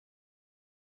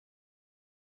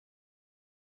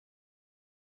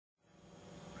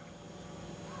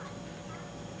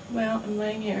Well, I'm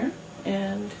laying here,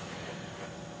 and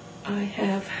I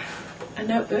have a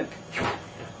notebook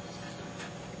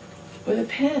with a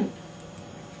pen,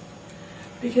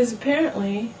 because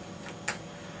apparently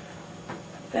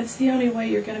that's the only way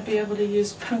you're going to be able to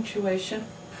use punctuation,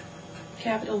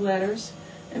 capital letters,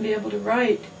 and be able to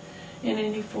write in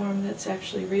any form that's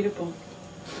actually readable.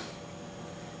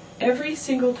 Every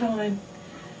single time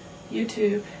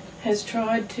YouTube has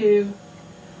tried to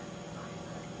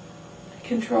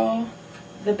control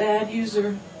the bad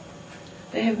user,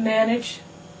 they have managed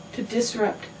to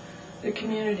disrupt the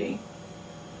community.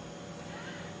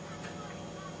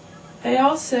 They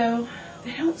don't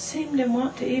seem to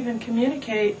want to even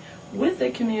communicate with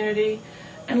the community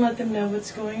and let them know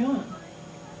what's going on.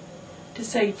 To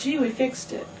say, gee, we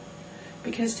fixed it.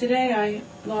 Because today I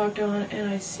logged on and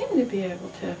I seem to be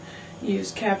able to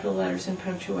use capital letters and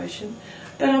punctuation,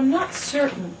 but I'm not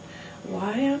certain.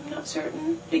 Why I'm not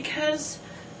certain? Because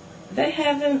they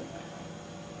haven't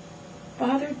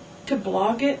bothered to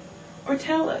blog it or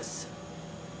tell us.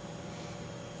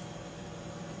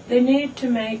 They need to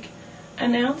make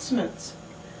announcements.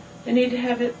 They need to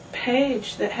have a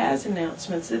page that has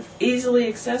announcements. It's easily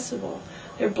accessible.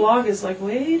 Their blog is like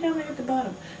way down there at the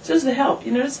bottom. So is the help.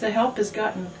 You notice the help has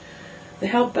gotten, the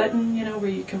help button, you know,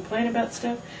 where you complain about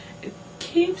stuff, it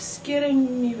keeps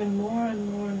getting even more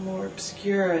and more and more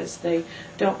obscure as they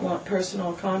don't want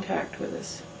personal contact with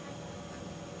us.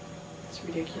 It's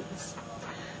ridiculous.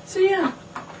 So yeah,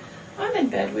 I'm in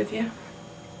bed with you.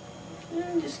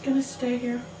 I'm just going to stay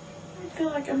here. I feel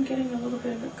like I'm getting a little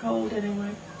bit of a cold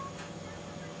anyway.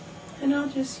 And I'll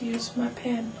just use my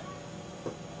pen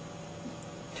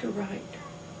to write.